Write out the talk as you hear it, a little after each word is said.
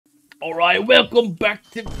Alright, welcome back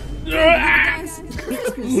to...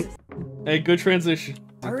 Hey, good transition.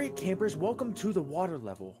 Alright, campers, welcome to the water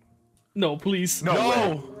level. No, please.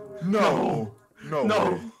 No.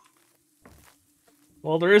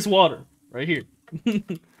 Well, there is water right here.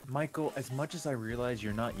 Michael, as much as I realize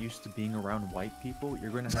you're not used to being around white people, you're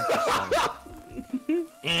gonna have to stop.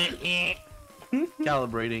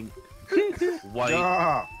 Calibrating.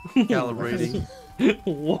 White. Calibrating.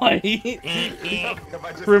 White.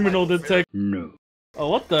 Criminal detective. No. Oh,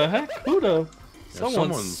 what the heck? Who the?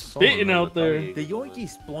 Someone's spitting out there. The yoinky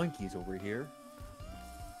sploinkies over here.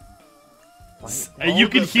 And you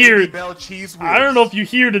can hear it. I don't know if you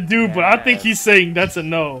hear the dude, but I think he's saying that's a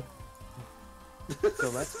no. So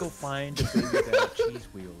let's go find the Baby Bell cheese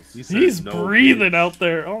wheels. He's no breathing out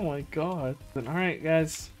there. Oh my god. Alright,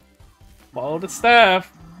 guys. Follow the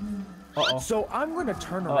staff. So I'm gonna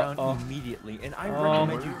turn around immediately, and I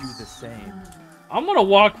recommend you do the same. I'm gonna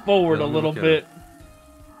walk forward a little bit.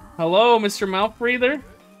 Hello, Mr. Mouth Breather?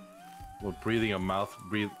 What breathing a mouth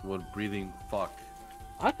what breathing fuck?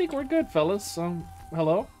 I think we're good, fellas.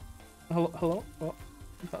 Hello? Hello? Oh,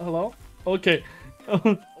 hello? Okay.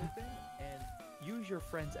 Open and use your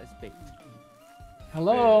friends as bait.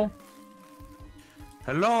 Hello?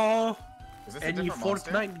 Hello? Is this Any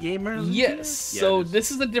Fortnite gamers? Yes. So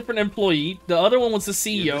this is a different employee. The other one was the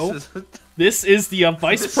CEO. Yeah, this is the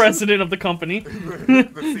vice president of the company. The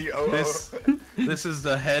COO. This is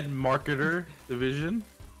the head marketer division.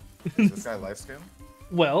 Is this guy live skin?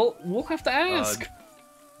 Well, we'll have to ask.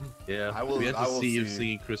 Yeah, we have to see if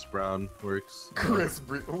singing Chris Brown works.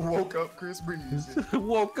 Woke up Chris Breezy.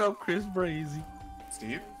 Woke up Chris Breezy.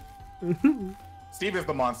 Steve? Steve is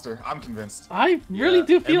the monster. I'm convinced. I really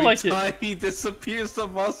do feel like it. Every time he disappears, the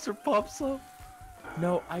monster pops up.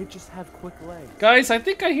 No, I just have quick legs. Guys, I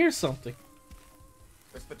think I hear something.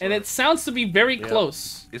 And it sounds to be very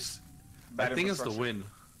close. I think it's the wind.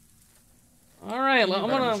 Alright,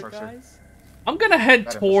 I'm gonna head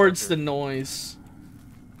towards the noise.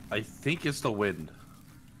 I think it's the wind.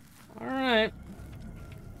 Alright.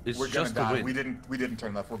 We're just the wind. We didn't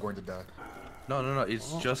turn left. We're going to die. No.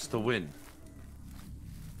 It's just the wind.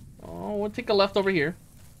 Oh, we'll take a left over here.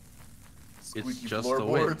 Squeaky it's just the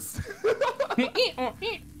wind.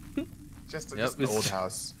 just an old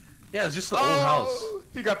house. Yeah, it's just the old house.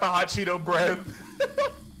 He got the hot Cheeto bread.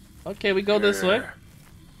 Okay, we go this way.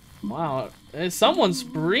 Wow, someone's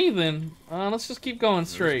breathing. Let's just keep going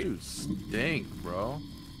straight. This dude stink, bro.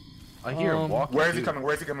 I hear him walking. Where is he coming?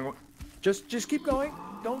 Where is he coming? Just keep going.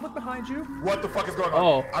 Don't look behind you. What the fuck is going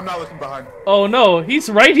on? I'm not looking behind. Oh no, he's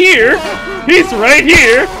right here. He's right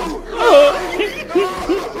here.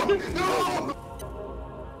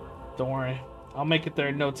 Don't worry, I'll make it there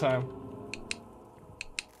in no time.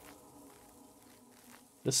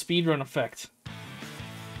 The speedrun effect.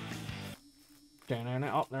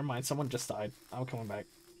 Oh, never mind. Someone just died. I'm coming back.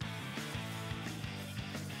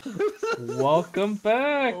 Welcome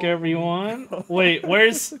back, everyone. Wait,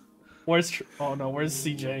 where's oh no, where's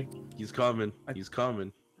CJ? He's coming. He's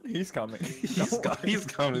coming. He's coming. He's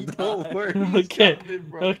coming. Don't worry.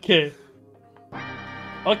 Okay.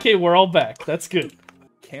 Okay, we're all back. That's good.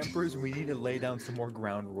 Campers, we need to lay down some more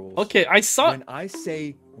ground rules. Okay, I saw. When I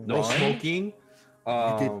say no run, smoking,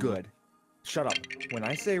 you did good. Shut up. When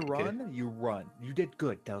I say run, you run. You did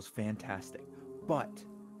good. That was fantastic. But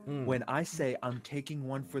when I say I'm taking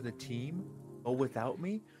one for the team, go without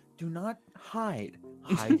me, do not hide.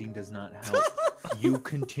 Hiding does not help. You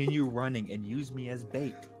continue running and use me as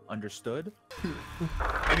bait. Understood?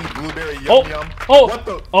 Any blueberry yum. What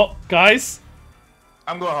the? Oh, guys.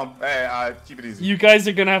 I'm going home. Hey, keep it easy. You guys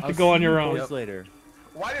are gonna have to go on your own. Later.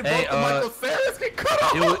 Why did both Michael Sarahs get cut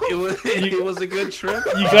off? It was a good trip.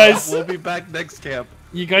 You guys, we'll be back next camp.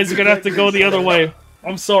 You guys are gonna have to go the other way.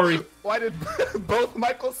 I'm sorry. Why did both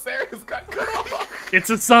Michael Sarahs got cut off? It's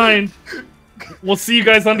a sign. We'll see you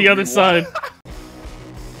guys on the other side.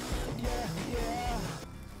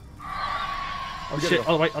 Oh shit!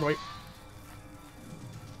 Other way, other way.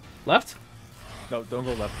 Left? No, don't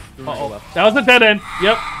go left. Go left. That was a dead end.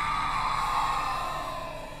 Yep.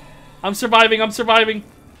 I'm surviving. I'm surviving.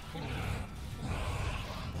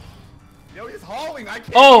 Yo, he's hauling. I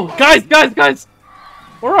can't. Oh, guys!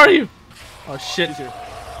 Where are you? Oh shit!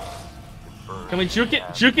 Can we juke it?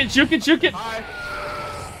 Juke it! Hi.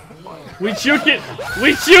 We juke it!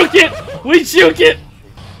 We juke it!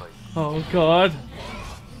 Oh god!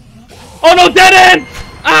 Oh no! Dead end!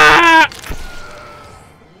 Ah!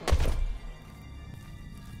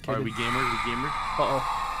 Alright, we gamers.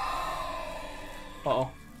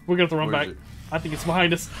 We're gonna have to run back. It? I think it's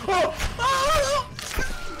behind us.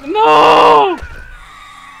 No!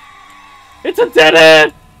 It's a dead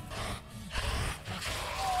end!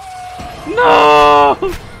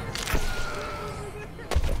 No!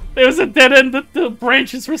 There was a dead end. The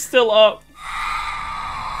branches were still up.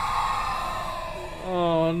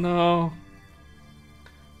 Oh no.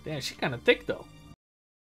 Damn, she kind of thick though.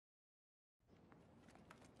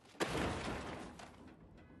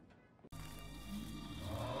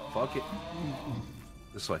 Fuck it.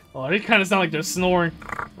 This way. Oh, they kind of sound like they're snoring.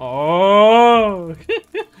 Oh.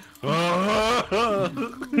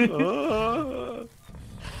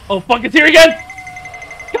 Oh, fuck, it's here again!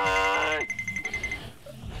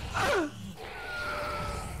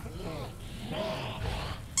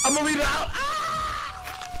 I'm gonna leave it out!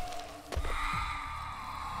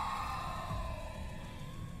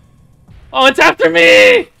 Oh, it's after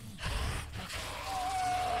me!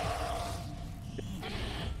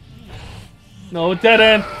 No, dead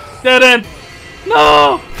end! Dead end!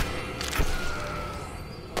 No!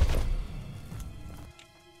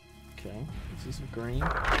 Okay, let's see some green. Oh.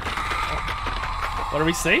 What, are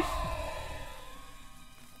we safe?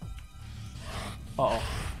 Uh-oh.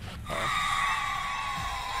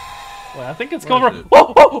 Wait, I think it's coming.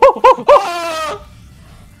 Oh, oh, oh, oh,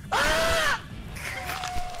 oh.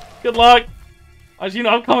 Good luck. As you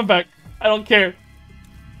know, I'm coming back. I don't care.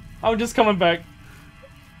 I'm just coming back.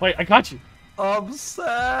 Wait, I got you. I'm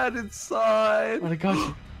sad inside. Wait, I got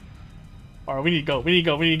you. Alright, we need to go. We need to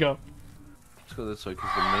go. We need to go. Let's go this way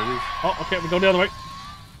because the maze. Oh, okay, we go the other way.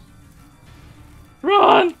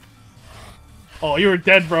 Run! Oh, you were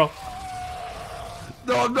dead, bro.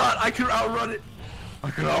 No, I'm not. I can outrun it.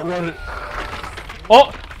 I can outrun it.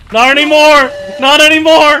 Oh, not anymore! Not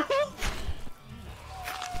anymore!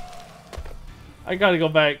 I gotta go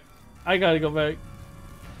back. I gotta go back.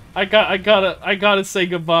 I gotta say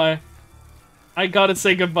goodbye. I gotta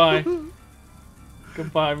say goodbye.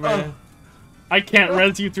 Goodbye, man. I can't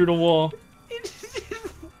res you through the wall.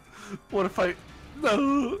 What if I...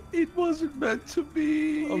 No, it wasn't meant to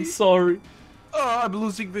be. I'm sorry. Oh, I'm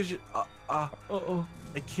losing vision. Uh-oh.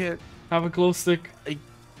 I can't. Have a glow stick. I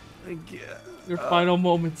can't. Your final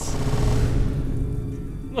moments.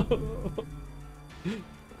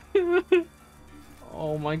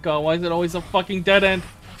 Oh my god, why is it always a fucking dead end?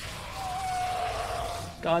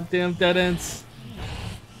 Goddamn dead ends.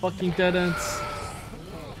 Fucking dead ends.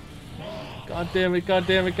 God damn it, god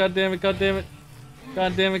damn it, god damn it, god damn it.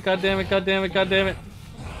 God damn it, god damn it, god damn it, god damn it.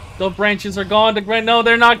 The branches are gone. No,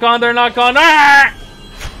 they're not gone, they're not gone. Ah!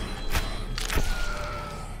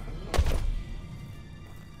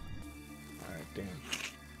 Alright, damn.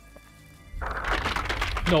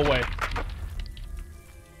 No way.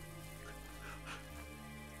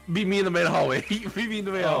 Meet me in the main hallway. Meet me in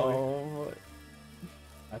the main hallway.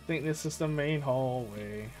 I think this is the main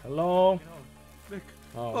hallway. Hello? Nick.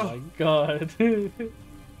 Oh my god.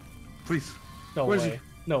 Please. No Where's way. he?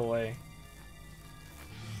 No way.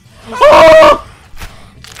 Oh!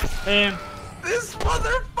 Man. This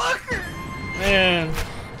motherfucker! Man.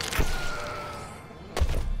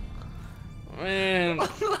 Man.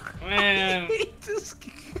 Man.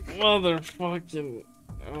 Motherfucking.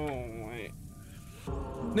 Oh my.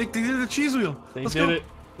 Nick, they did the cheese wheel. They did it.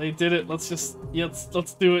 They did it. Let's just. Yeah,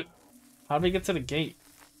 let's do it. How do we get to the gate?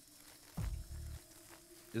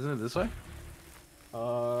 Isn't it this way?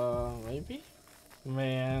 Maybe?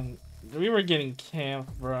 Man, we were getting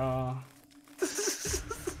camped, bro.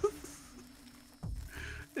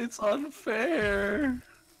 It's unfair.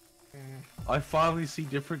 I finally see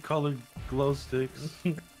different colored glow sticks.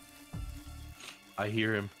 I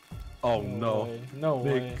hear him. Oh no. Way. No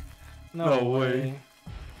Nick. way. No way.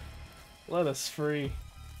 Let us free.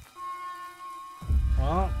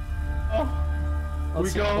 Well,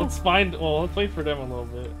 let's find. Well, let's wait for them a little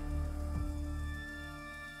bit.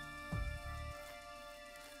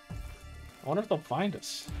 I wonder if they'll find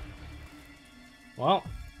us. Well,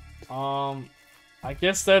 I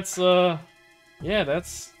guess that's yeah,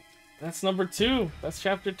 that's number 2. That's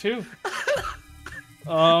chapter 2.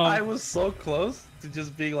 I was so close to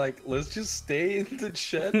just being like, let's just stay in the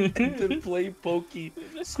shed and then play Pokey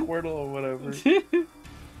Squirtle or whatever.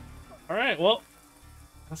 Alright, well,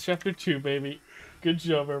 that's chapter 2, baby. Good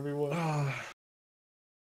job, everyone.